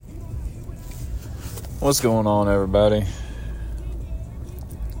What's going on, everybody?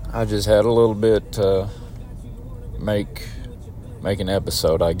 I just had a little bit to make an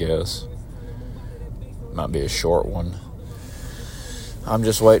episode, I guess. Might be a short one. I'm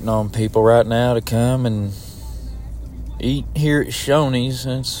just waiting on people right now to come and eat here at Shoney's.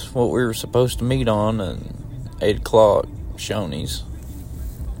 That's what we were supposed to meet on at 8 o'clock, Shoney's.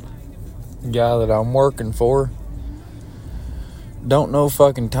 The guy that I'm working for don't know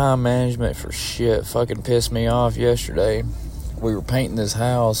fucking time management for shit. Fucking pissed me off yesterday. We were painting this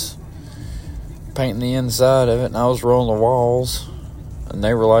house, painting the inside of it, and I was rolling the walls, and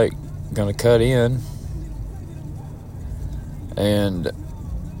they were like gonna cut in, and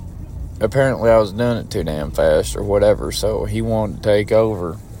apparently I was doing it too damn fast or whatever, so he wanted to take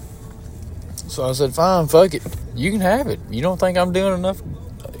over. So I said, fine, fuck it, you can have it. You don't think I'm doing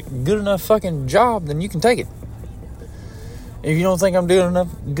good enough fucking job, then you can take it. If you don't think I'm doing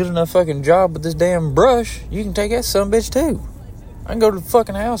good enough fucking job with this damn brush, you can take that sumbitch too. I can go to the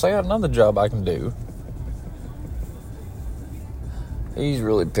fucking house. I got another job I can do. He's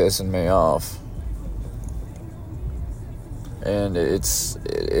really pissing me off. And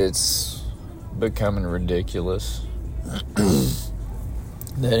it's becoming ridiculous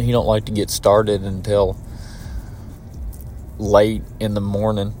that he don't like to get started until late in the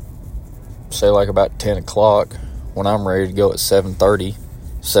morning. Say like about 10 o'clock. When I'm ready to go at 7:30,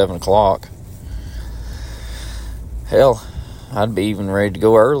 7 o'clock. Hell, I'd be even ready to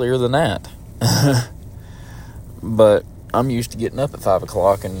go earlier than that. But I'm used to getting up at 5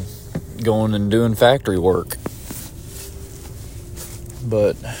 o'clock and going and doing factory work.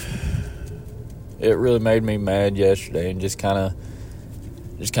 But it really made me mad yesterday and just kind of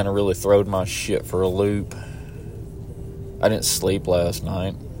really throwed my shit for a loop. I didn't sleep last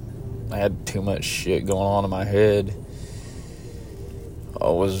night. I had too much shit going on in my head. I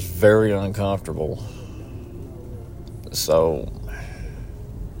was very uncomfortable. So,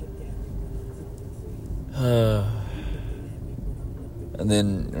 and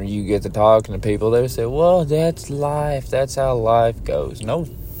then you get to talking to people, they say, well, that's life. That's how life goes. No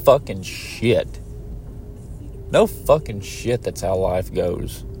fucking shit. No fucking shit, that's how life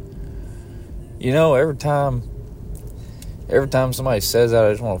goes. You know, every time somebody says that,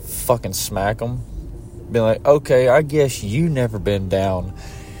 I just want to fucking smack them. Be like, okay, I guess you never been down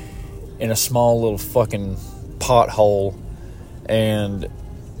in a small little fucking pothole and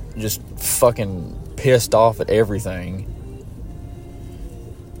just fucking pissed off at everything.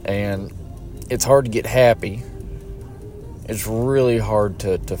 And it's hard to get happy. It's really hard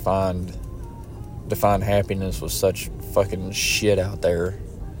to find happiness with such fucking shit out there.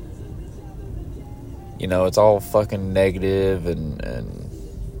 You know, it's all fucking negative and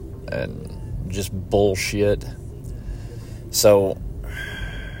just bullshit. So,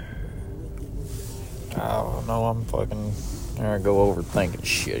 I don't know, I'm fucking gonna go overthinking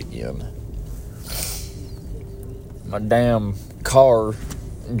shit again. My damn car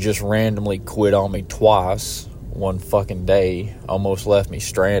just randomly quit on me twice one fucking day. Almost left me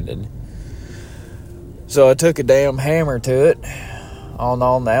stranded. So I took a damn hammer to it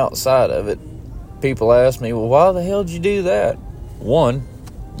on the outside of it. People ask me, well, why the hell did you do that? One,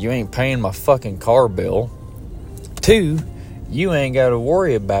 you ain't paying my fucking car bill. Two, you ain't got to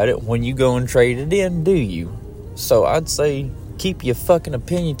worry about it when you go and trade it in, do you? So I'd say keep your fucking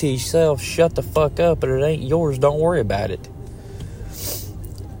opinion to yourself, shut the fuck up, but it ain't yours, don't worry about it.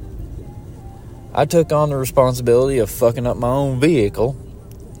 I took on the responsibility of fucking up my own vehicle,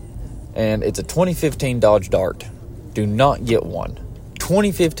 and it's a 2015 Dodge Dart. Do not get one.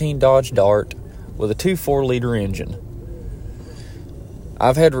 2015 Dodge Dart with a 2.4 liter engine.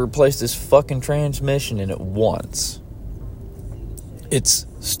 I've had to replace this fucking transmission in it once. It's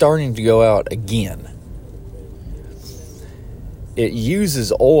starting to go out again. It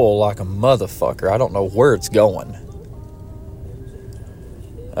uses oil like a motherfucker. I don't know where it's going.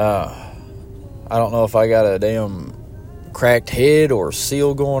 I don't know if I got a damn cracked head or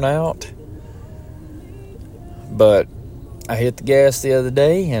seal going out. But I hit the gas the other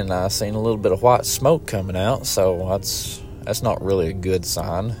day and I seen a little bit of white smoke coming out, so that's not really a good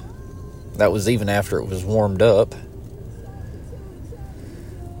sign. That was even after it was warmed up.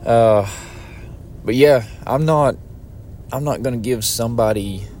 But yeah, I'm not gonna give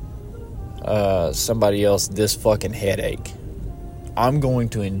somebody else this fucking headache. I'm going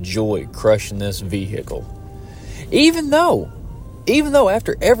to enjoy crushing this vehicle. Even though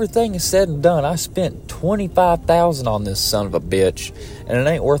after everything is said and done, I spent $25,000 on this son of a bitch, and it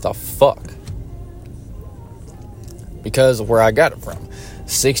ain't worth a fuck. Because of where I got it from.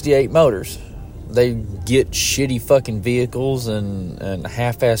 68 Motors. they get shitty fucking vehicles and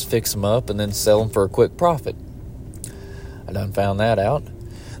half-ass fix them up and then sell them for a quick profit. I done found that out.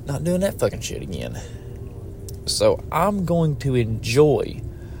 Not doing that fucking shit again. So I'm going to enjoy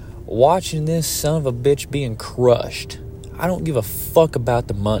watching this son of a bitch being crushed. I don't give a fuck about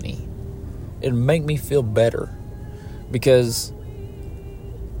the money. It'll make me feel better. Because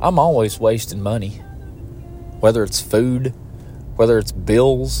I'm always wasting money. Whether it's food, whether it's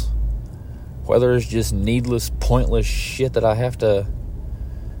bills, whether it's just needless, pointless shit that I have to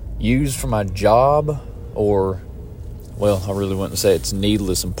use for my job, or, well, I really wouldn't say it's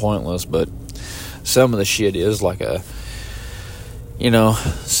needless and pointless, but some of the shit is like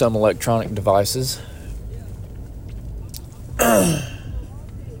some electronic devices.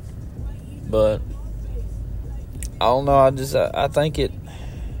 But I don't know, I think it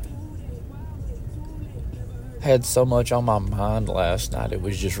had so much on my mind last night. It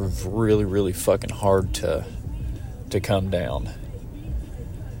was just really, really fucking hard to come down.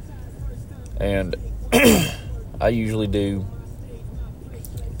 And I usually do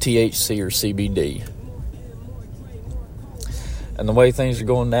THC or CBD. And the way things are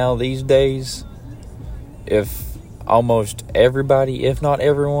going now these days, if almost everybody, if not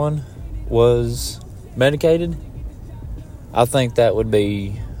everyone, was medicated, I think it'd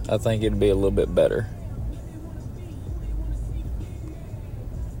be a little bit better.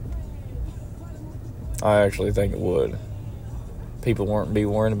 I actually think it would. People won't be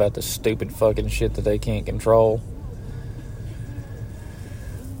worrying about the stupid fucking shit that they can't control.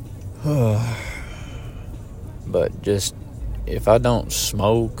 But just, if I don't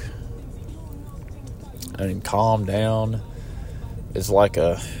smoke and calm down, it's like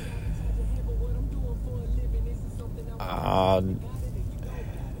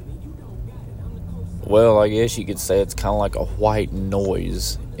well, I guess you could say it's kind of like a white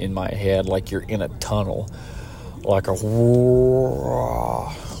noise in my head, like you're in a tunnel, like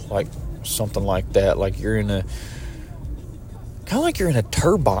something like that, like you're in a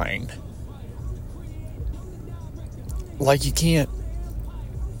turbine, like you can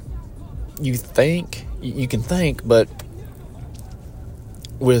think, but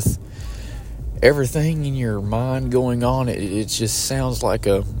with everything in your mind going on, it just sounds like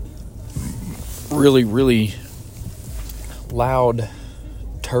a really, really loud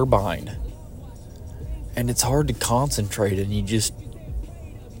turbine, and it's hard to concentrate, and you just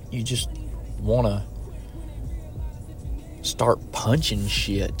want to start punching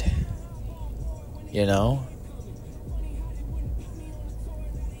shit, and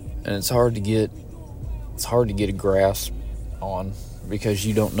it's hard to get a grasp on, because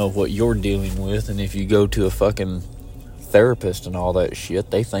you don't know what you're dealing with. And if you go to a fucking therapist and all that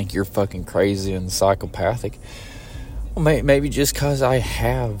shit, they think you're fucking crazy and psychopathic. Well, maybe just because I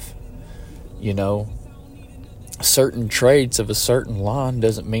have, certain traits of a certain line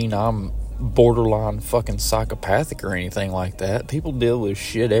doesn't mean I'm borderline fucking psychopathic or anything like that. People deal with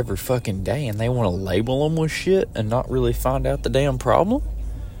shit every fucking day, and they want to label them with shit and not really find out the damn problem.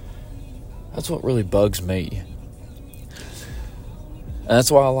 That's what really bugs me. And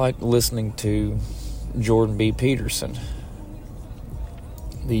that's why I like listening to Jordan B. Peterson.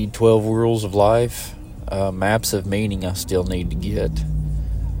 The 12 Rules of Life, Maps of Meaning I still need to get.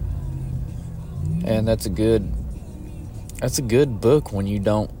 And that's a good book when you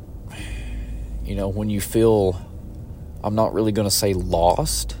don't, when you feel, I'm not really going to say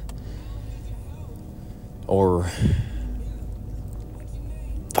lost, or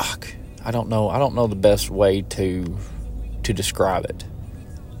I don't know the best way to describe it.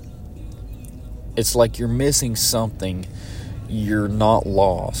 It's like you're missing something. You're not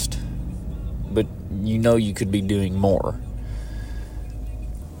lost, but you could be doing more.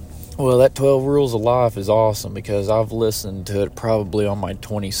 Well, that 12 Rules of Life is awesome, because I've listened to it probably on my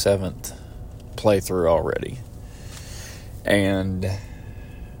 27th playthrough already. And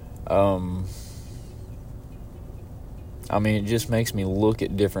it just makes me look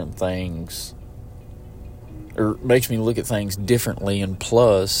at different things, or makes me look at things differently, and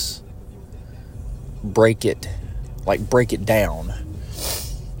plus break it down.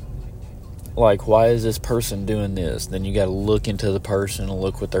 Like, why is this person doing this? Then you got to look into the person and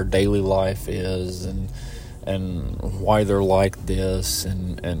look what their daily life is, and why they're like this,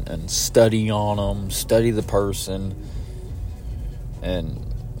 and study on them, study the person, and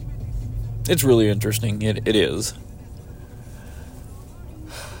it's really interesting. It is.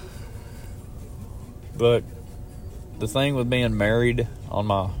 But the thing with being married on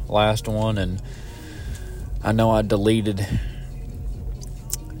my last one, and I know I deleted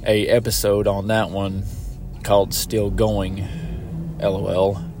a episode on that one called Still Going,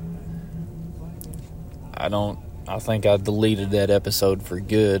 LOL. I think I deleted that episode for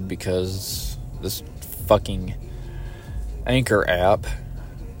good because this fucking Anchor app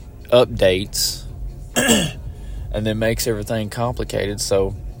updates and then makes everything complicated.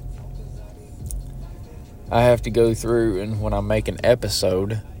 So I have to go through, and when I make an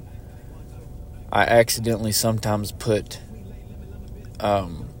episode, I accidentally sometimes put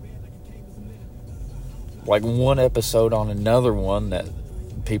like one episode on another one that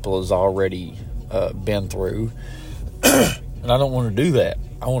people has already been through. And I don't want to do that.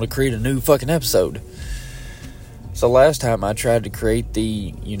 I want to create a new fucking episode. So last time I tried to create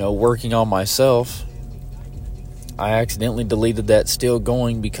the, working on myself, I accidentally deleted that still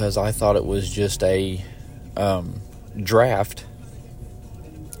going because I thought it was just a draft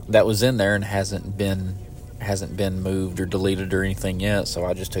that was in there and hasn't been moved or deleted or anything yet. So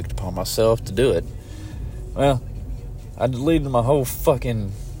I just took it upon myself to do it. Well, I deleted my whole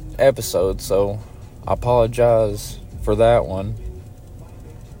fucking episode, so I apologize for that one.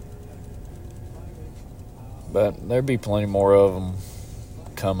 But there'll be plenty more of them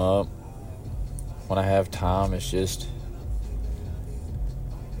come up when I have time. It's just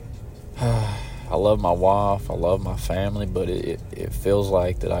I love my wife, I love my family, but it feels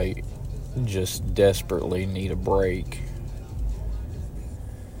like that I just desperately need a break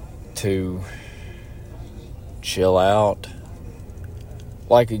to chill out,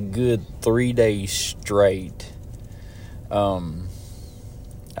 like a good 3 days straight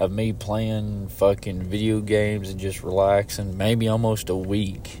of me playing fucking video games and just relaxing, maybe almost a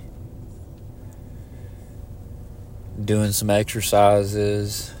week, doing some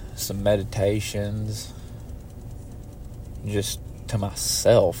exercises, some meditations, just to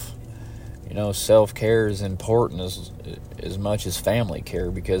myself. Self-care is important as much as family care,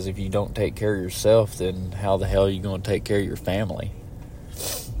 because if you don't take care of yourself, then how the hell are you going to take care of your family?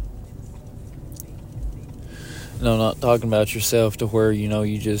 No, not talking about yourself to where, you're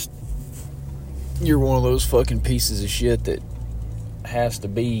one of those fucking pieces of shit that has to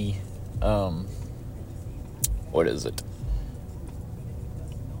be, what is it?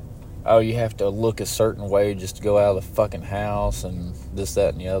 Oh, you have to look a certain way just to go out of the fucking house and this,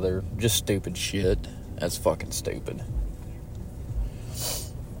 that, and the other. Just stupid shit. That's fucking stupid.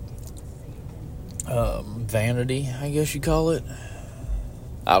 Vanity, I guess you call it.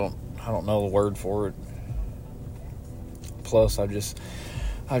 I don't know the word for it. Plus, I've just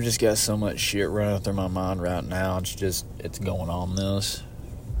got so much shit running through my mind right now. It's going on this.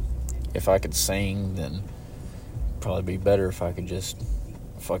 If I could sing, then it'd probably be better if I could just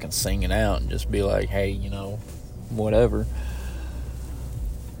fucking sing it out and just be like, hey, whatever.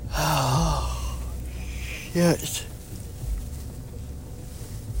 Shit.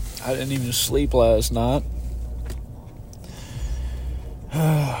 I didn't even sleep last night.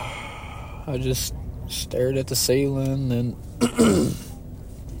 I just stared at the ceiling, and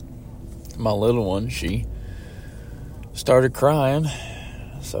my little one, she started crying,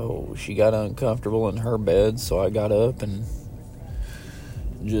 so she got uncomfortable in her bed, so I got up and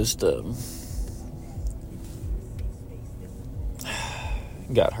just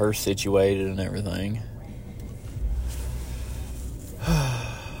got her situated and everything.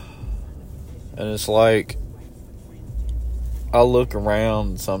 And it's like, I look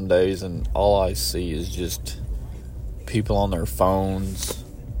around some days and all I see is just people on their phones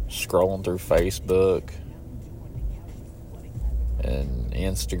scrolling through Facebook and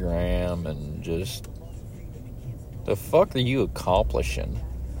Instagram, and just, the fuck are you accomplishing?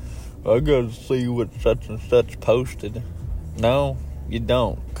 I gotta see what such and such posted. No, you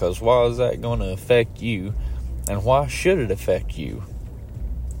don't, because why is that going to affect you, and why should it affect you?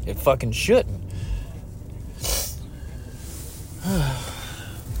 It fucking shouldn't.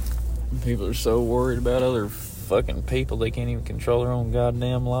 People are so worried about other fucking people, they can't even control their own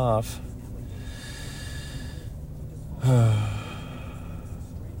goddamn life. And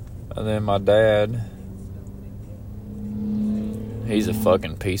then my dad, he's a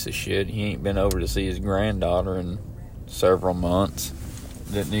fucking piece of shit. He ain't been over to see his granddaughter in several months.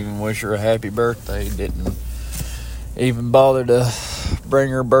 Didn't even wish her a happy birthday. Didn't even bother to bring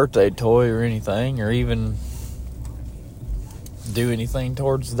her a birthday toy or anything, or even do anything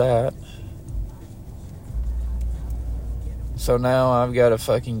towards that. So now I've got to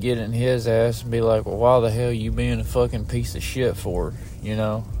fucking get in his ass and be like, well, why the hell you being a fucking piece of shit for,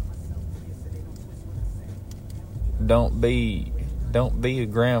 Don't be a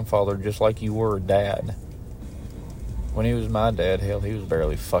grandfather just like you were a dad. When he was my dad, hell, he was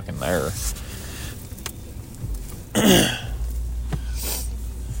barely fucking there.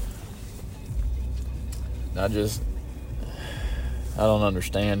 I don't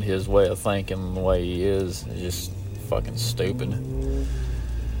understand his way of thinking the way he is. It's just fucking stupid.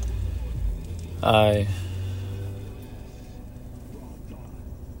 I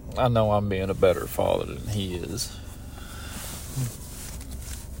know I'm being a better father than he is.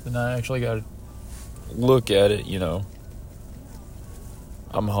 And I actually got to look at it,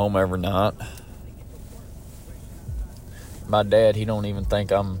 I'm home every night. My dad, he don't even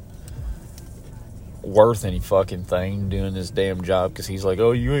think I'm worth any fucking thing doing this damn job, because he's like,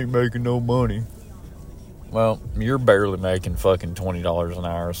 oh, you ain't making no money. Well, you're barely making fucking $20 an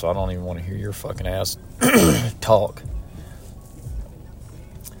hour, so I don't even want to hear your fucking ass talk.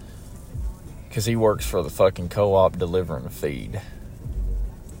 Because he works for the fucking co-op delivering feed.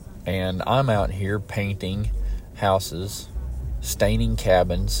 And I'm out here painting houses, staining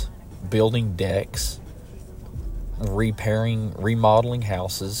cabins, building decks, remodeling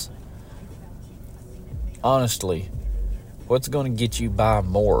houses. Honestly, what's going to get you by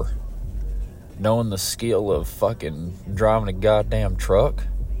more? Knowing the skill of fucking driving a goddamn truck?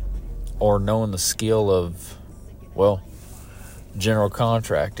 Or knowing the skill of, general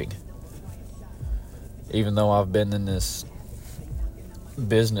contracting? Even though I've been in this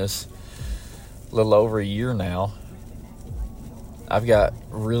business a little over a year now, I've got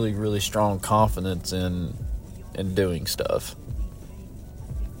really, really strong confidence in doing stuff.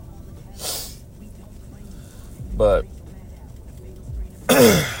 But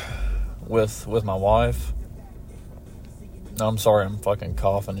with my wife, I'm sorry, I'm fucking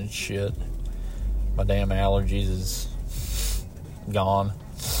coughing and shit. My damn allergies is gone.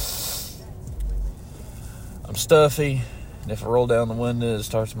 I'm stuffy, and if I roll down the window, it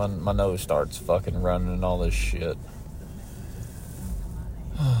starts my nose starts fucking running and all this shit.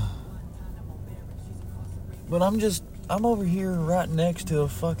 But I'm over here right next to a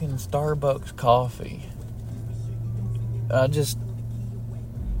fucking Starbucks coffee. I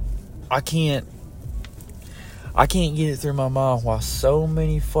can't get it through my mind why so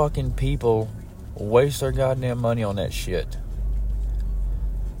many fucking people waste their goddamn money on that shit.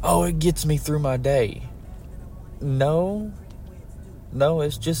 Oh, it gets me through my day. No,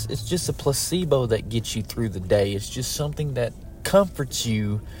 it's just a placebo that gets you through the day. It's just something that comforts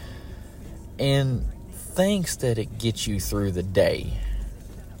you and thinks that it gets you through the day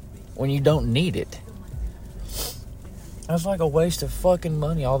when you don't need it. It's like a waste of fucking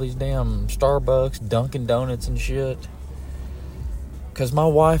money, all these damn Starbucks, Dunkin' Donuts and shit. Because my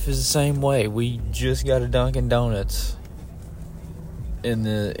wife is the same way. We just got a Dunkin' Donuts in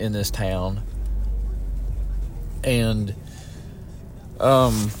this town. And,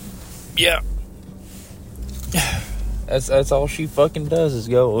 yeah. That's all she fucking does is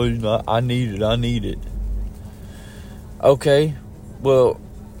go, oh, I need it. Okay, well,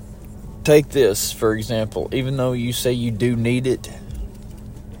 take this, for example. Even though you say you do need it,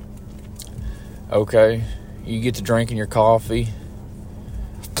 okay, you get to drinking your coffee,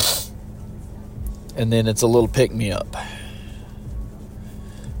 and then it's a little pick-me-up.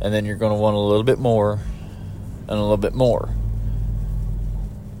 And then you're going to want a little bit more, and a little bit more.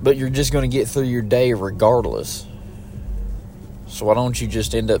 But you're just going to get through your day regardless. So why don't you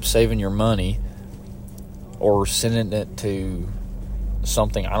just end up saving your money or sending it to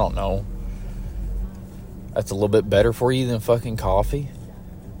something, I don't know, that's a little bit better for you than fucking coffee?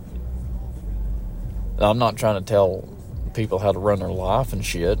 I'm not trying to tell people how to run their life and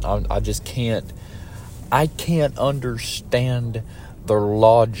shit. I just can't understand their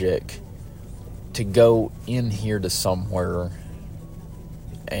logic to go in here to somewhere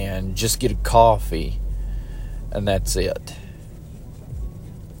and just get a coffee and that's it.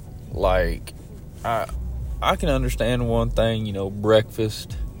 Like, I can understand one thing,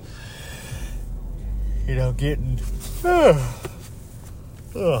 breakfast, getting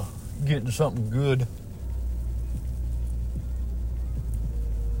something good.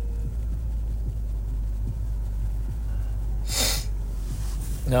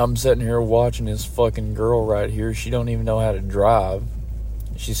 Now I'm sitting here watching this fucking girl right here. She don't even know how to drive.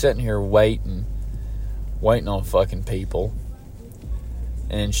 She's sitting here waiting on fucking people.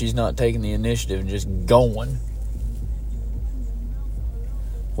 And she's not taking the initiative and just going.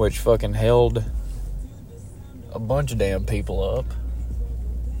 Which fucking held a bunch of damn people up.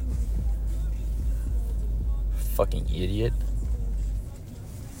 Fucking idiot.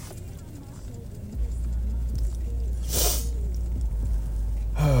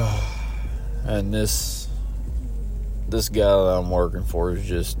 And this guy that I'm working for is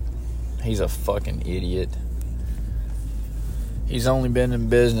just, he's a fucking idiot. He's only been in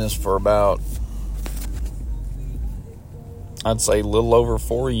business for about, I'd say a little over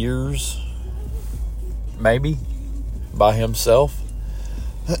 4 years, maybe, by himself.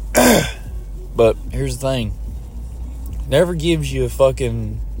 But here's the thing. Never gives you a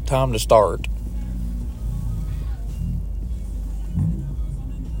fucking time to start.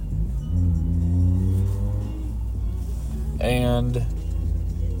 And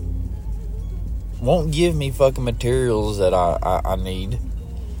won't give me fucking materials that I need.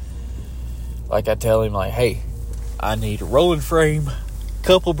 Like I tell him, like, hey, I need a rolling frame,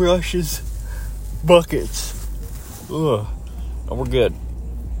 couple brushes, buckets. Ugh. And we're good.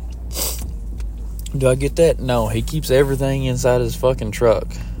 Do I get that? No, he keeps everything inside his fucking truck.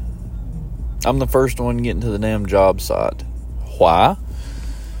 I'm the first one getting to the damn job site. Why?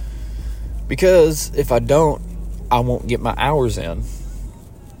 Because if I don't, I won't get my hours in.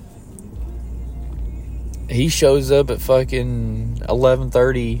 He shows up at fucking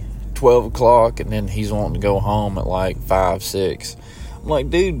 11:30, 12 o'clock, and then he's wanting to go home at like 5, 6. I'm like,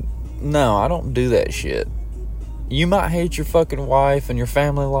 dude, no, I don't do that shit. You might hate your fucking wife and your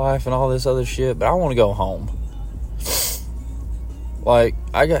family life and all this other shit, but I want to go home. Like,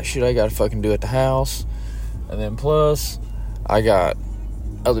 I got shit I got to fucking do at the house. And then plus, I got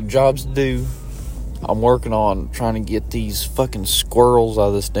other jobs to do. I'm working on trying to get these fucking squirrels out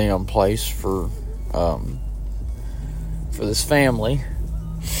of this damn place for this family.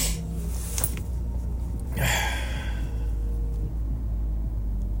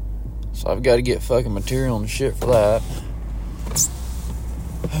 So I've got to get fucking material and shit for that.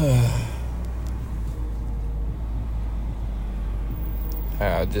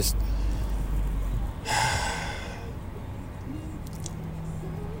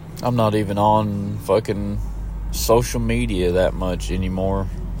 I'm not even on fucking social media that much anymore.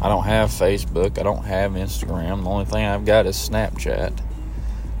 I don't have Facebook. I don't have Instagram. The only thing I've got is Snapchat.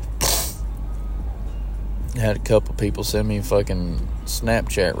 I had a couple people send me a fucking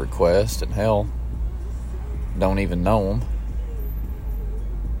Snapchat request, and hell, don't even know them.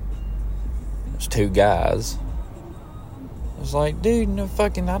 There's 2 guys. I was like, dude, no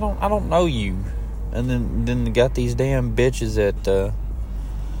fucking, I don't know you. And then they got these damn bitches that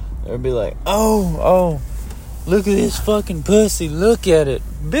they'll be like, oh, look at this fucking pussy, look at it.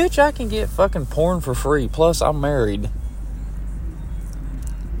 Bitch, I can get fucking porn for free, plus I'm married.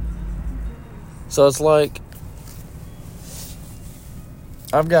 So it's like,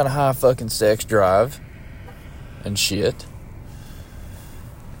 I've got a high fucking sex drive and shit.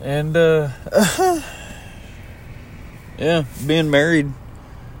 And, yeah, being married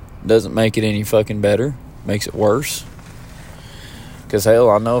doesn't make it any fucking better. Makes it worse. Because, hell,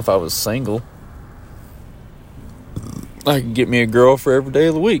 I know if I was single, I could get me a girl for every day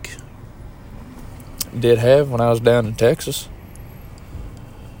of the week. Did have when I was down in Texas.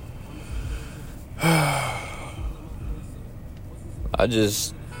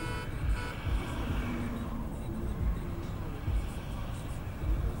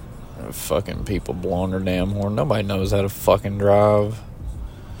 Fucking people blowing their damn horn. Nobody knows how to fucking drive.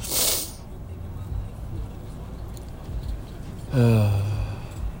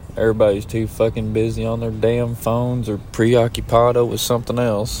 Everybody's too fucking busy on their damn phones or preoccupado with something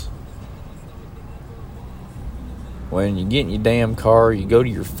else. When you get in your damn car, you go to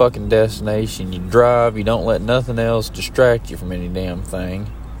your fucking destination, you drive, you don't let nothing else distract you from any damn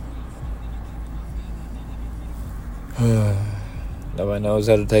thing. Nobody knows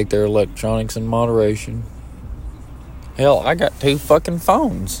how to take their electronics in moderation. Hell, I got 2 fucking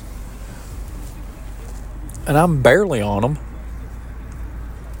phones. And I'm barely on them.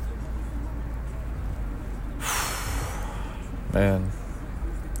 Man,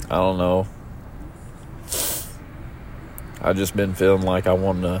 I don't know. I just been feeling like I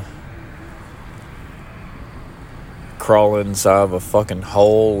want to crawl inside of a fucking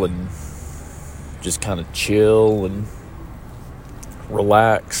hole and just kind of chill and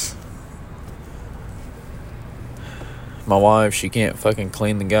relax. My wife, she can't fucking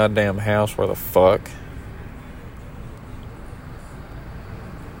clean the goddamn house. Where the fuck?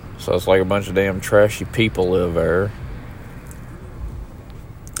 So it's like a bunch of damn trashy people live there.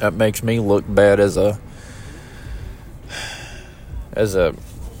 That makes me look bad as a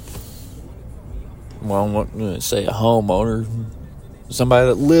well, I'm not going to say a homeowner, somebody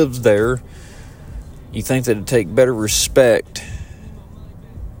that lives there. You think that it'd take better respect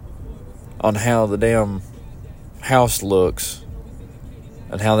on how the damn house looks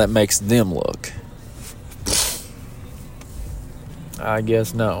and how that makes them look. I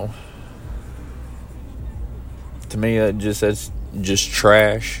guess no. To me, that's just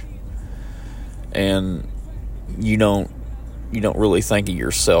trash, and you don't really think of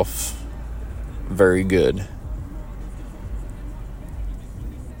yourself very good.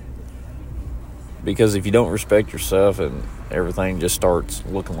 Because if you don't respect yourself, and everything just starts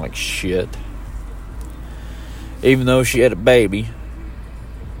looking like shit. Even though she had a baby,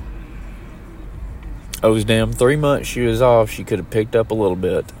 those damn 3 months she was off, she could have picked up a little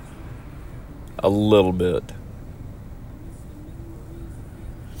bit. A little bit.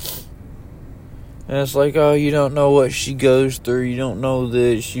 And it's like, oh, you don't know what she goes through. You don't know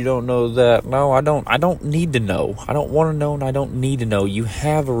this. You don't know that. No, I don't. I don't need to know. I don't want to know, and I don't need to know. You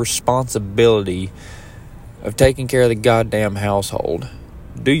have a responsibility of taking care of the goddamn household.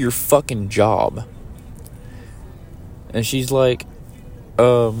 Do your fucking job. And she's like,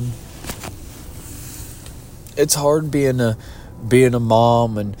 it's hard being a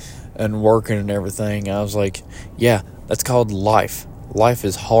mom and working and everything. I was like, yeah, that's called life. Life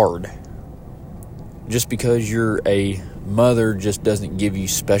is hard. Just because you're a mother just doesn't give you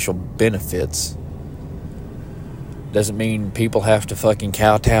special benefits. Doesn't mean people have to fucking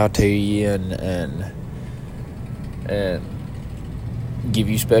kowtow to you and give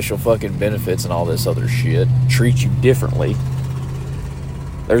you special fucking benefits and all this other shit. Treat you differently.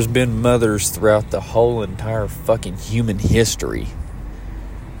 There's been mothers throughout the whole entire fucking human history.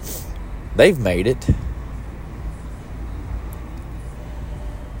 They've made it.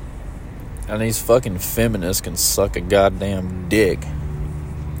 And these fucking feminists can suck a goddamn dick.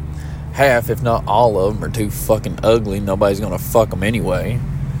 Half, if not all of them, are too fucking ugly. Nobody's gonna fuck them anyway.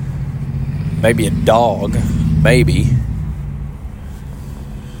 Maybe a dog. Maybe.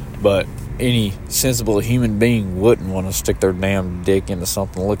 But any sensible human being wouldn't want to stick their damn dick into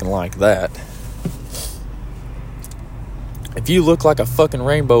something looking like that. If you look like a fucking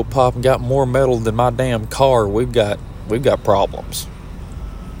rainbow pop and got more metal than my damn car, we've got problems.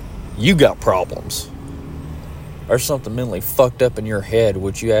 You got problems. There's something mentally fucked up in your head,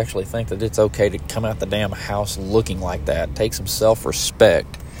 which you actually think that it's okay to come out the damn house looking like that. Take some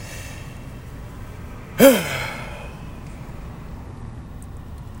self-respect. And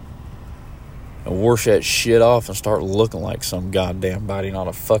wash that shit off and start looking like some goddamn body, not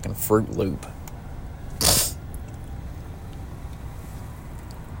a fucking Fruit Loop.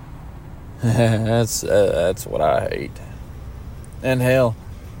 That's what I hate. And hell,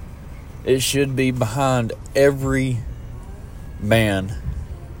 it should be behind every man,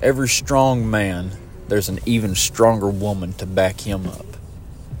 every strong man, there's an even stronger woman to back him up.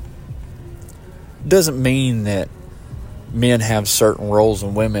 Doesn't mean that men have certain roles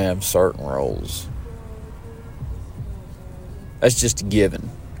and women have certain roles. That's just a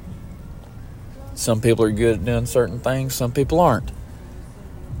given. Some people are good at doing certain things, some people aren't.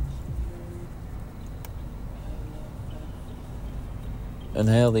 And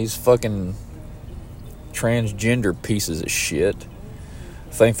hell, these fucking transgender pieces of shit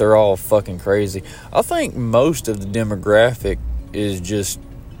think they're all fucking crazy. I think most of the demographic is just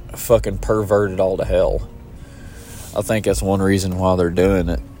fucking perverted all to hell. I think that's one reason why they're doing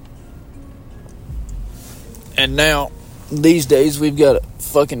it. And now, these days, we've got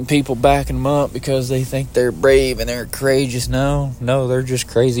fucking people backing them up because they think they're brave and they're courageous. No, they're just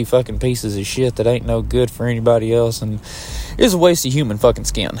crazy fucking pieces of shit that ain't no good for anybody else, and is a waste of human fucking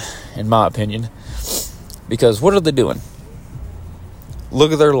skin, in my opinion. Because what are they doing?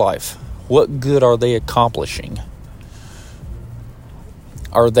 Look at their life. What good are they accomplishing?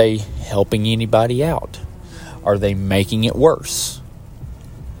 Are they helping anybody out? Are they making it worse?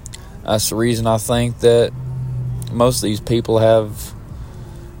 That's the reason I think that most of these people have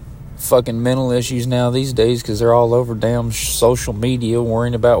fucking mental issues now these days, because they're all over damn social media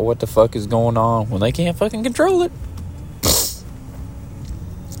worrying about what the fuck is going on when they can't fucking control it.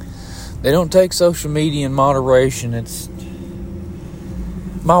 They don't take social media in moderation. It's...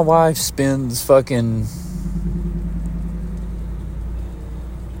 My wife spends fucking...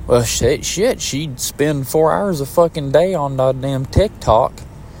 Well, shit, she'd spend 4 hours a fucking day on goddamn TikTok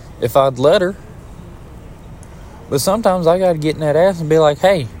if I'd let her. But sometimes I gotta get in that ass and be like,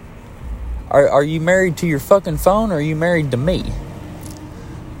 hey, are you married to your fucking phone or are you married to me?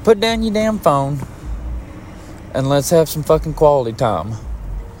 Put down your damn phone and let's have some fucking quality time.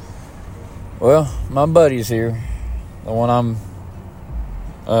 Well, my buddy's here, the one I'm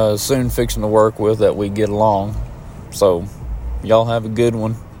soon fixing to work with, that we get along. So, y'all have a good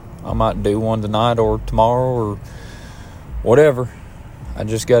one. I might do one tonight or tomorrow or whatever. I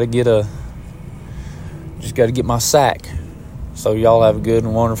just got to get my sack. So y'all have a good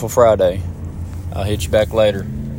and wonderful Friday. I'll hit you back later.